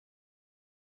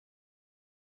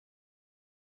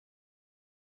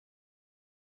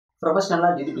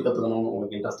ப்ரொஃபஷனலாக டிடிபி கற்றுக்கணும்னு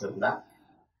உங்களுக்கு இன்ட்ரெஸ்ட் இருந்தால்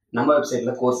நம்ம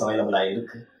வெப்சைட்டில் கோர்ஸ் அவைலபிளாக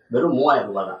இருக்குது. வெறும் 3000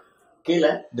 ரூபா தான். கீழே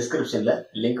டிஸ்கிரிப்ஷனில்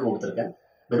லிங்க் கொடுத்துருக்கேன்.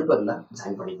 விருப்பத்தில்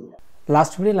ஜாயின் பண்ணிக்கோங்க.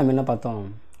 லாஸ்ட் வீடியோ நம்ம என்ன பார்த்தோம்?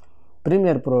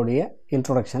 ப்ரீமியர் ப்ரோடைய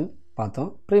இன்ட்ரொடக்ஷன் பார்த்தோம்.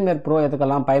 ப்ரீமியர் ப்ரோ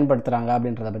எதுக்கெல்லாம் பயன்படுத்துகிறாங்க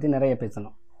அப்படின்றத பற்றி நிறைய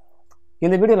பேசணும்.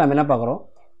 இந்த வீடியோ நம்ம என்ன பார்க்குறோம்?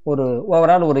 ஒரு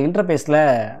ஓவரால் ஒரு இன்டர்ஃபேஸில்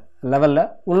லெவலில்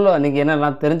உள்ள நீங்கள்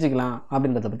என்னெல்லாம் தெரிஞ்சுக்கலாம்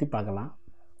அப்படின்றத பற்றி பார்க்கலாம்.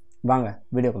 வாங்க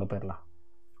வீடியோக்குள்ளே போயிடலாம்.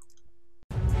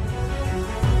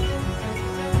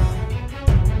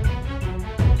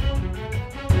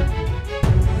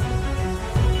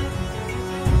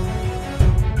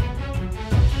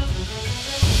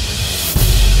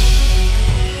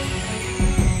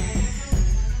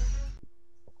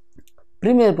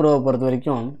 ப்ரீமியர் ப்ரோவை பொறுத்த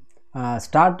வரைக்கும்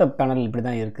ஸ்டார்ட் அப் பேனல் இப்படி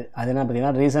தான் இருக்குது. அது என்ன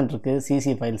பார்த்தீங்கன்னா ரீசன்ட் இருக்குது,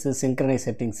 சிசி ஃபைல்ஸு, சிங்க்ரனைஸ்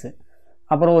செட்டிங்ஸு,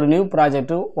 அப்புறம் ஒரு நியூ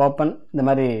ப்ராஜெக்ட்டு ஓப்பன், இந்த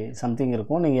மாதிரி சம்திங்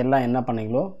இருக்கும். நீங்கள் எல்லாம் என்ன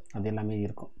பண்ணீங்களோ அது எல்லாமே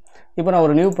இருக்கும். இப்போ நான்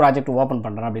ஒரு நியூ ப்ராஜெக்ட் ஓப்பன்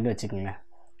பண்ணுறேன் அப்படின்னு வச்சுக்கோங்க.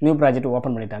 நியூ ப்ராஜெக்ட்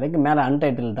ஓப்பன் பண்ணிட்டாலே மேலே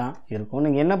அன்டைட்டில் தான் இருக்கும்.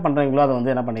 நீங்கள் என்ன பண்ணுறீங்களோ அதை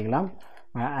வந்து என்ன பண்ணிக்கலாம்,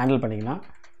 ஹேண்டில் பண்ணிக்கலாம்.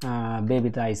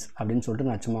 பேபி டாய்ஸ் அப்படின்னு சொல்லிட்டு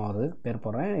நான் சும்மா ஒரு பேர்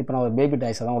போடுறேன். இப்போ நான் ஒரு பேபி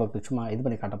டாய்ஸை தான் உங்களுக்கு சும்மா இது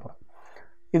பண்ணி காட்ட போகிறேன்.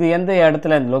 இது எந்த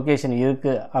இடத்துல இந்த லொக்கேஷன்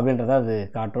இருக்குது அப்படின்றத அது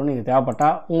காட்டும். நீங்கள்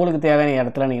தேவைப்பட்டால் உங்களுக்கு தேவையான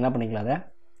இடத்துல நீங்கள் என்ன பண்ணிக்கலாம், அதை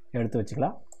எடுத்து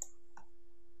வச்சுக்கலாம்.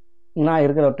 நான்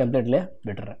இருக்கிற ஒரு டெம்ப்ளேட்லேயே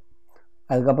விட்டுறேன்.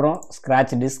 அதுக்கப்புறம்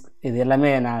ஸ்க்ராட்ச் டிஸ்க், இது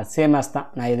எல்லாமே நான் சேம் ஆஸ் தான்.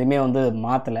 நான் எதுவுமே வந்து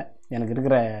மாற்றலை. எனக்கு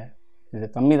இருக்கிற இது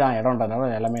கம்மி தான்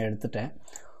இடம்ன்றதுனால எல்லாமே எடுத்துட்டேன்.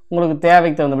 உங்களுக்கு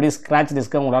தேவைக்கு தகுந்தபடி ஸ்க்ராட்ச்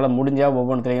டிஸ்க்கை உங்களால் முடிஞ்சால்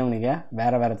ஒவ்வொன்றுத்தையும் நீங்கள்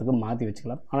வேறு வேறுத்துக்கு மாற்றி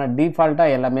வச்சுக்கலாம். ஆனால்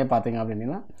டிஃபால்ட்டாக எல்லாமே பார்த்தீங்க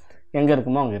அப்படின்னா எங்கே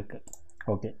இருக்குமோ அங்கே இருக்குது.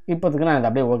 ஓகே, இப்போதுக்கு நான் இதை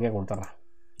அப்படியே ஓகே கொடுத்துட்றேன்.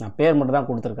 நான் பேர் மட்டும் தான்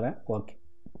கொடுத்துருக்குறேன். ஓகே,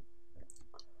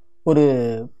 ஒரு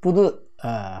புது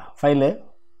ஃபைலு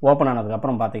ஓப்பன்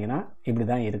ஆனதுக்கப்புறம் பார்த்தீங்கன்னா இப்படி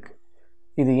தான் இருக்குது.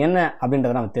 இது என்ன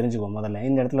அப்படின்றத நம்ம தெரிஞ்சுக்குவோம். முதல்ல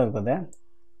இந்த இடத்துல இருக்கிறத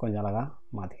கொஞ்சம் அழகாக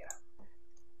மாற்றிக்கிறேன்.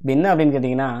 இப்போ என்ன அப்படின்னு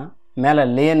கேட்டிங்கன்னா, மேலே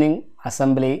learning,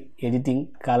 assembly, editing,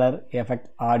 colour, effect,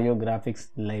 audio, graphics,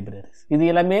 libraries,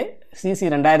 இது எல்லாமே சிசி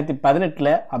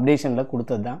 2018 அப்டேஷனில்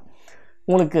கொடுத்தது தான்.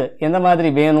 உங்களுக்கு எந்த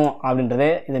மாதிரி வேணும்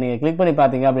அப்படின்றதே இதை நீங்கள் கிளிக் பண்ணி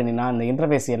பார்த்தீங்க அப்படின்னா இந்த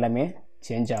இன்டர்ஃபேஸ் எல்லாமே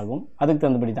சேஞ்ச் ஆகும். அதுக்கு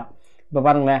தகுந்தபடி தான். இப்போ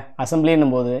பாருங்களேன்,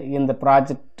 அசம்பிளின்னும் போது இந்த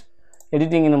ப்ராஜெக்ட்,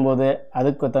 எடிட்டிங்னும் போது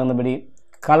அதுக்கு தகுந்தபடி,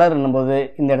 கலர் என்னும்போது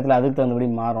இந்த இடத்துல அதுக்கு தகுந்தபடி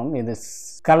மாறும். இது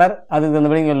கலர், அதுக்கு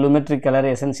தகுந்தபடி இங்கே லுமெட்ரிக் கலர்,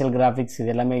 எசென்ஷியல் கிராஃபிக்ஸ்,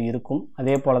 இது எல்லாமே இருக்கும்.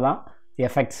 அதே போல் தான்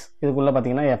எஃபெக்ட்ஸ், இதுக்குள்ளே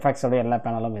பார்த்திங்கன்னா எஃபெக்ட்ஸோட எல்லா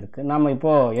பேனலும் இருக்குது. நம்ம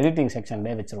இப்போது எடிட்டிங்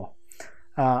செக்ஷன்லேயே வச்சுருவோம்.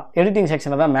 எடிட்டிங்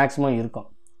செக்ஷனில் தான் மேக்ஸிமம் இருக்கும்.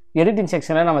 எடிட்டிங்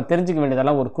செக்ஷனில் நம்ம தெரிஞ்சிக்க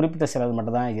வேண்டியதெல்லாம் ஒரு குறிப்பிட்ட சிலது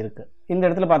மட்டும் தான் இருக்குது. இந்த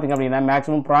இடத்துல பார்த்திங்க அப்படின்னா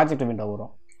மேக்ஸிமம் ப்ராஜெக்ட் விண்டோ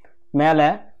வரும். மேலே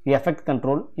எஃபெக்ட்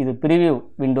கண்ட்ரோல், இது ப்ரிவியூ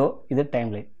விண்டோ, இது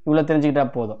டைம்லைன். இவ்வளோ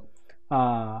தெரிஞ்சுக்கிட்டால் போதும்.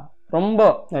 ரொம்ப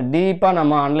டீப்பாக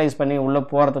நம்ம அனலைஸ் பண்ணி உள்ளே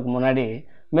போகிறதுக்கு முன்னாடி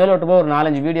மேலோட்டமாக ஒரு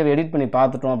 4-5 வீடியோவை எடிட் பண்ணி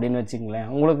பார்த்துட்டோம் அப்படின்னு வச்சுங்களேன்,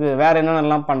 உங்களுக்கு வேறு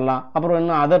என்னென்னலாம் பண்ணலாம், அப்புறம்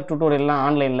இன்னும் அதர் டுட்டோரியல்லாம்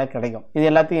ஆன்லைனில் கிடைக்கும். இது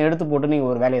எல்லாத்தையும் எடுத்து போட்டு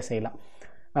நீங்கள் ஒரு வேலையை செய்யலாம்.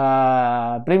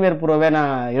 ப்ரீமியர் ப்ரோவே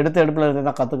நான் எடுப்பில் இருந்து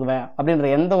தான் கற்றுக்குவேன் அப்படின்ற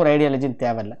எந்த ஒரு ஐடியாலஜியும்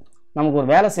தேவையில்லை. நமக்கு ஒரு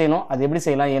வேலை செய்யணும், அது எப்படி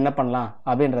செய்யலாம், என்ன பண்ணலாம்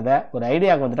அப்படின்றத ஒரு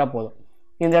ஐடியாவுக்கு வந்துட்டால் போதும்.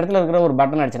 இந்த இடத்துல இருக்கிற ஒரு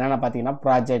பட்டன் அடிச்சுன்னா பார்த்தீங்கன்னா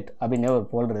ப்ராஜெக்ட் அப்படின்னே ஒரு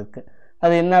ஃபோல்டர் இருக்குது.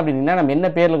 அது என்ன அப்படின்னா நம்ம என்ன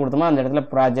பேரில் கொடுத்தோமோ அந்த இடத்துல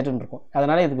ப்ராஜெக்ட்னு இருக்கும்.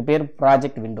 அதனால் இதுக்கு பேர்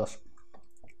ப்ராஜெக்ட் விண்டோஸ்.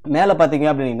 மேலே பார்த்தீங்க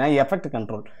அப்படின்னா எஃபெக்ட்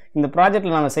கண்ட்ரோல். இந்த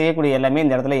ப்ராஜெக்ட்டில் நம்ம செய்யக்கூடிய எல்லாமே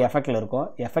இந்த இடத்துல எஃபெக்டில் இருக்கும்.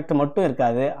 எஃபெக்ட் மட்டும்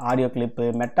இருக்காது, ஆடியோ கிளிப்பு,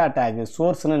 மெட்டா டேகு,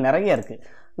 சோர்ஸ்னு நிறைய இருக்குது.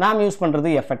 நாம் யூஸ்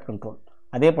பண்ணுறது எஃபெக்ட் கண்ட்ரோல்.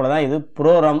 அதே போல் தான் இது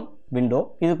ப்ரோக்ராம் விண்டோ.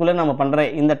 இதுக்குள்ளே நம்ம பண்ணுற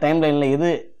இந்த டைம்லைனில்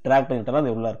எது ட்ராக் பண்ணிட்டாலும்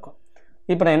அது உள்ளே இருக்கும்.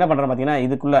 இப்போ நான் என்ன பண்ணுறேன் பார்த்தீங்கன்னா,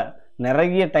 இதுக்குள்ளே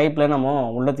நிறைய டைப்பில் நம்ம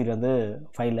உள்ளத்துக்கு வந்து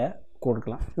ஃபைலை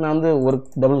கொடுக்கலாம். நான் வந்து ஒரு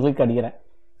டபுள் கிளிக் அடிக்கிறேன்,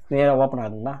 நேராக ஓப்பன்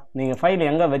ஆகுதுங்களா. நீங்கள் ஃபைல்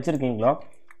எங்கே வச்சுருக்கீங்களோ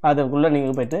அதுக்குள்ளே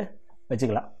நீங்கள் போய்ட்டு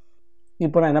வச்சுக்கலாம்.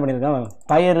 இப்போ நான் என்ன பண்ணியிருக்கேன்,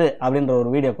 பயரு அப்படின்ற ஒரு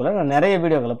வீடியோக்குள்ளே நான் நிறைய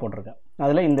வீடியோக்களை போட்டிருக்கேன்.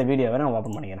 அதில் இந்த வீடியோவை நான்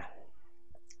ஓப்பன் பண்ணிக்கிறேன்.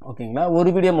 ஓகேங்களா.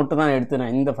 ஒரு வீடியோ மட்டும் தான் எடுத்து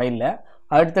நான் இந்த ஃபைலில்,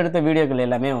 அடுத்தடுத்த வீடியோக்கள்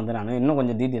எல்லாமே வந்து நான் இன்னும்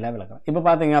கொஞ்சம் டீட்டெயிலாக விளக்குறேன். இப்போ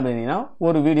பார்த்தீங்க அப்படின்னா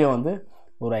ஒரு வீடியோ வந்து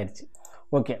உருவாயிடுச்சு.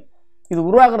 ஓகே, இது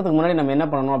உருவாக்குறதுக்கு முன்னாடி நம்ம என்ன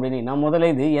பண்ணணும் அப்படின்னா, முதல்ல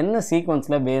இது என்ன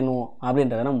சீக்வன்ஸில் வேணும்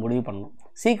அப்படின்றத நம்ம முடிவு பண்ணணும்.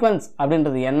 சீக்வன்ஸ்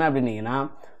அப்படின்றது என்ன அப்படின்னீங்கன்னா,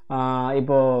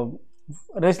 இப்போது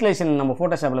ரெஜிஸ்ட்ரேஷன் நம்ம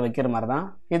ஃபோட்டோஷாப்பில் வைக்கிற மாதிரி தான்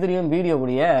இதுலேயும்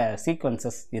வீடியோவுடைய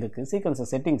சீக்வன்சஸ் இருக்குது.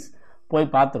 சீக்வன்சஸ் செட்டிங்ஸ்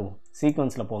போய் பார்த்துருவோம்.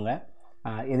 சீக்வன்ஸில் போங்க.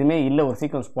 எதுவுமே இல்லை ஒரு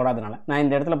சீக்வன்ஸ் போடாதனால நான்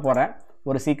இந்த இடத்துல போகிறேன்,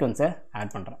 ஒரு சீக்வன்ஸை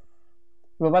ஆட் பண்ணுறேன்.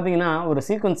 இப்போ பார்த்தீங்கன்னா ஒரு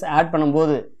சீக்வன்ஸ் ஆட்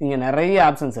பண்ணும்போது இங்கே நிறைய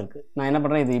ஆப்ஷன்ஸ் இருக்குது. நான் என்ன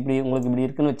பண்ணுறேன், இது இப்படி உங்களுக்கு இப்படி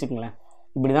இருக்குதுன்னு வச்சுக்கங்களேன்.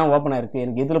 இப்படி தான் ஓப்பன் ஆகிருக்கு,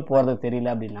 எனக்கு எதில் போகிறதுக்கு தெரியல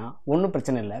அப்படின்னா ஒன்றும்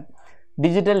பிரச்சனை இல்லை.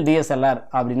 டிஜிட்டல் டிஎஸ்எல்ஆர்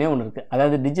அப்படின்னே ஒன்று இருக்குது.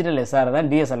 அதாவது டிஜிட்டல் எஸ்ஆர் தான்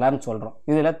டிஎஸ்எல்ஆர்னு சொல்கிறோம்.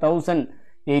 இதில்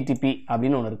 1080p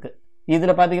அப்படின்னு ஒன்று இருக்குது.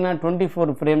 இதில் பார்த்தீங்கன்னா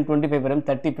 24 ஃப்ரேம், 25 ஃப்ரேம்,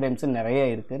 30 ஃப்ரேம்ஸ் நிறைய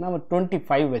இருக்குது. நம்ம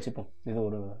 25 வச்சுப்போம். இது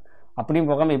ஒரு அப்படியும்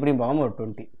போகாமல் இப்படியும் போகாமல் ஒரு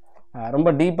 20. ரொம்ப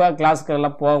டீப்பாக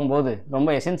கிளாஸ்க்கெல்லாம் போகும்போது ரொம்ப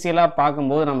எசென்சியலாக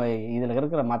பார்க்கும்போது நம்ம இதில்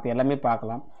இருக்கிற மற்ற எல்லாமே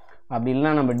பார்க்கலாம். அப்படி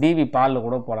இல்லைனா நம்ம டிவி பாலில்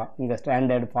கூட போகலாம். இங்கே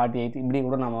ஸ்டாண்டர்ட் 48 இப்படி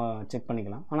கூட நம்ம செக்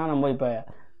பண்ணிக்கலாம். ஆனால் நம்ம இப்போ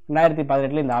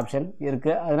 2018 இந்த ஆப்ஷன்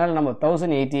இருக்குது. அதனால் நம்ம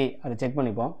 1080 அதை செக்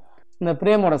பண்ணிப்போம். இந்த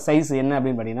ஃப்ரேமோட சைஸ் என்ன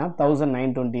அப்படின்னு பார்த்தீங்கன்னா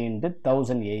 1920 ×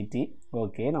 1080.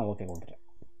 ஓகே, நான் ஓகே கொடுத்துட்டேன்.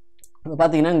 இப்போ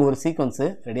பார்த்தீங்கன்னா இங்கே ஒரு சீக்வன்ஸு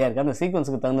ரெடியாக இருக்குது. அந்த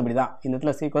சீக்வன்ஸுக்கு தகுந்தபடி தான் இந்த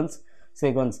இடத்துல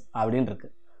சீக்வன்ஸ் அப்படின்னு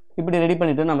இருக்குது. இப்படி ரெடி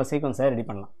பண்ணிவிட்டு நம்ம சீக்வன்ஸை ரெடி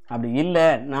பண்ணலாம். அப்படி இல்லை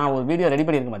நான் ஒரு வீடியோ ரெடி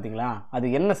பண்ணியிருக்கேன் பார்த்தீங்களா, அது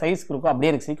என்ன சைஸ்க்கு இருக்கோ அப்படியே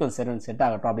எனக்கு சீக்வன்ஸ் செட்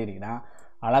ஆகட்டும் அப்படின்னா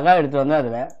அழகாக எடுத்துகிட்டு வந்து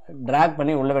அதை ட்ராக்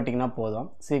பண்ணி உள்ளே வெட்டிங்கன்னா போதும்,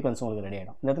 சீக்வன்ஸ் உங்களுக்கு ரெடி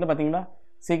ஆகிடும். இந்த இடத்துல பார்த்தீங்களா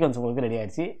சீக்வன்ஸ் உங்களுக்கு ரெடி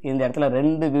ஆகிடுச்சு. இந்த இடத்துல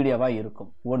 2 வீடியோவாக இருக்கும்.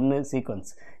 ஒன்று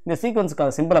சீக்வன்ஸ். இந்த சீக்வன்ஸுக்கு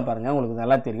அதை சிம்பிளாக பாருங்கள், உங்களுக்கு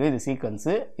நல்லா தெரியும். இது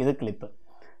சீக்வன்ஸு, இது கிளிப்பு.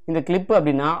 இந்த கிளிப்பு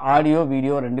அப்படின்னா ஆடியோ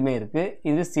வீடியோ ரெண்டுமே இருக்குது.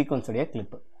 இது சீக்வன்ஸுடைய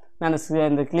கிளிப்பு. நான்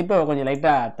இந்த கிளிப்பை கொஞ்சம்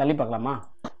லைட்டாக தள்ளி பார்க்கலாமா?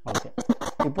 ஓகே,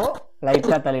 இப்போது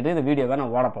லைட்டாக தள்ளிட்டு இந்த வீடியோவை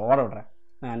நான் ஓட விட்றேன்.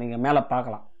 நீங்கள் மேலே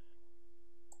பார்க்கலாம்.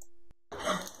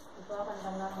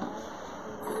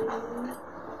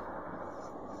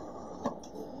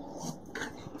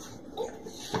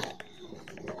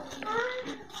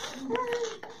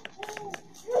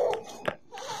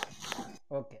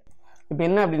 ஓகே, இப்போ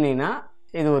என்ன அப்படின்னீங்கன்னா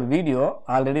இது ஒரு வீடியோ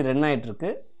ஆல்ரெடி ரன் ஆகிட்டுருக்கு.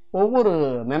 ஒவ்வொரு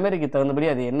மெமரிக்கு தகுந்தபடி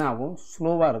அது என்ன ஆகும்,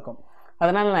 ஸ்லோவாக இருக்கும்.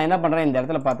 அதனால் நான் என்ன பண்ணுறேன், இந்த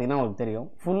இடத்துல பார்த்தீங்கன்னா உங்களுக்கு தெரியும்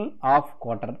ஃபுல் ஆஃப்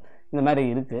குவார்ட்டர் இந்த மாதிரி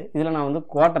இருக்குது. இதில் நான் வந்து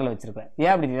குவார்ட்டரில் வச்சுருக்கேன்.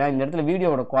 ஏன் அப்படின்னா இந்த இடத்துல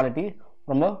வீடியோவோட குவாலிட்டி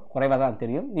ரொம்ப குறைவாக தான்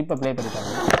தெரியும். இப்போ ப்ளே பண்ணி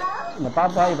பாருங்க. இந்த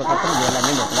பாப்பா இப்போ கற்றுறது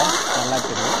எல்லாமே இந்த இடத்துல நல்லா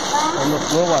தெரியும். ரொம்ப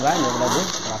ஸ்லோவாக தான் இந்த இடத்துல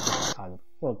ப்ராசஸ் ஆகுது.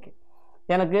 ஓகே,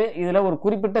 எனக்கு இதில் ஒரு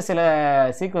குறிப்பிட்ட சில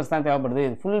சீக்வன்ஸ் தான் தேவைப்படுது,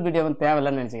 இது ஃபுல் வீடியோவும்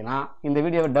தேவையில்லைன்னு நினச்சிங்கன்னா இந்த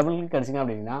வீடியோவை டபுள் கிளிக் அடிச்சிங்க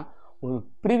அப்படின்னா ஒரு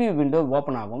ப்ரிவியூ விண்டோ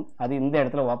ஓப்பன் ஆகும். அது இந்த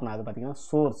இடத்துல ஓப்பன் ஆகுது பார்த்தீங்கன்னா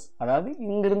சோர்ஸ், அதாவது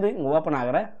இங்கிருந்து இங்கே ஓப்பன்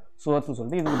ஆகிற சோர்ஸ்னு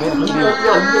சொல்லிட்டு இதுக்கு பேர் ப்ரிவியூ.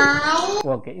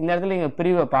 ஓகே, இந்த இடத்துல நீங்கள்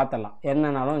ப்ரிவியூவை பார்த்துடலாம்.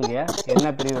 என்னன்னாலும் இங்கே என்ன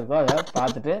ப்ரிவியூ இருக்கோ அதை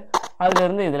பார்த்துட்டு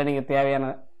அதுலேருந்து இதில் நீங்கள் தேவையான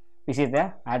விஷயத்தை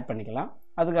ஆட் பண்ணிக்கலாம்.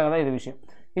 அதுக்காக தான் இது விஷயம்.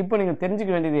 இப்போ நீங்கள்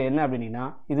தெரிஞ்சுக்க வேண்டியது என்ன அப்படின்னா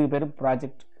இதுக்கு பேர்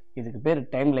ப்ராஜெக்ட், இதுக்கு பேர்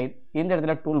டைம் லைன். இந்த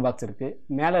இடத்துல டூல் பாக்ஸ் இருக்குது.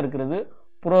 மேலே இருக்கிறது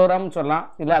ப்ரோக்ராம் சொல்லலாம்,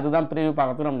 இல்லை அதுதான் ப்ரிவியூ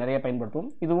பார்க்கறதுக்கு நம்ம நிறைய பயன்படுத்துவோம்.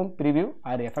 இதுவும் ப்ரிவியூ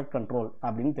ஆர் எஃபெக்ட் கண்ட்ரோல்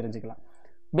அப்படின்னு தெரிஞ்சுக்கலாம்.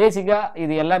 பேசிக்காக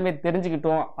இது எல்லாமே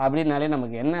தெரிஞ்சுக்கிட்டோம் அப்படின்னாலே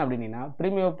நமக்கு என்ன அப்படின்னா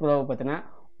ப்ரீமியர் ப்ரோவை பற்றின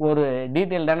ஒரு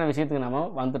டீட்டெயில்டான விஷயத்துக்கு நம்ம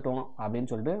வந்துட்டோம் அப்படின்னு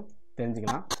சொல்லிட்டு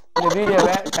தெரிஞ்சுக்கலாம். இந்த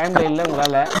வீடியோவை டைம் லைனில்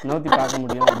உங்களால் நோத்தி பார்க்க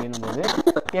முடியும் அப்படின்னும் போது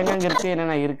எங்கெங்கே இருக்குது,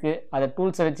 என்னென்ன இருக்குது, அதை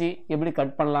டூல்ஸை வச்சு எப்படி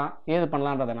கட் பண்ணலாம், ஏது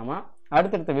பண்ணலான்றதை நம்ம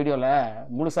அடுத்தடுத்த வீடியோவில்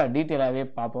முழுசாக டீட்டெயிலாகவே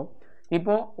பார்ப்போம்.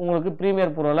 இப்போது உங்களுக்கு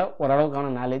ப்ரீமியர் ப்ரோவில்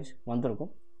ஓரளவுக்கான நாலேஜ் வந்திருக்கும்.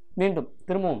 மீண்டும்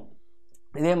திரும்பவும்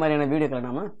இதே மாதிரியான வீடியோக்களை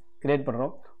நாம் க்ரியேட்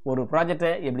பண்ணுறோம். ஒரு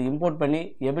ப்ராஜெக்டை எப்படி இம்போர்ட் பண்ணி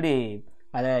எப்படி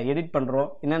அதை எடிட் பண்ணுறோம்,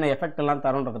 என்னென்ன எஃபெக்ட் எல்லாம்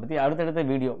தரோன்றதை பற்றி அடுத்தடுத்த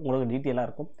வீடியோ உங்களுக்கு டீட்டெயிலாக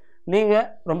இருக்கும். நீங்கள்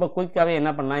ரொம்ப குயிக்காகவே என்ன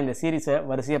பண்ணலாம், இந்த சீரீஸை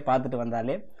வரிசையாக பார்த்துட்டு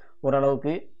வந்தாலே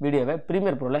ஓரளவுக்கு வீடியோவை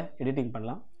ப்ரீமியர் ப்ரோவில் எடிட்டிங்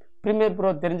பண்ணலாம். ப்ரீமியர்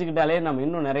ப்ரோ தெரிஞ்சுக்கிட்டாலே நம்ம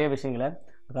இன்னும் நிறைய விஷயங்களை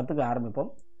கற்றுக்க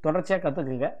ஆரம்பிப்போம். தொடர்ச்சியாக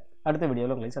கற்றுக்குங்க. அடுத்த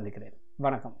வீடியோவில் உங்களை சந்திக்கிறேன்.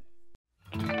 வணக்கம்.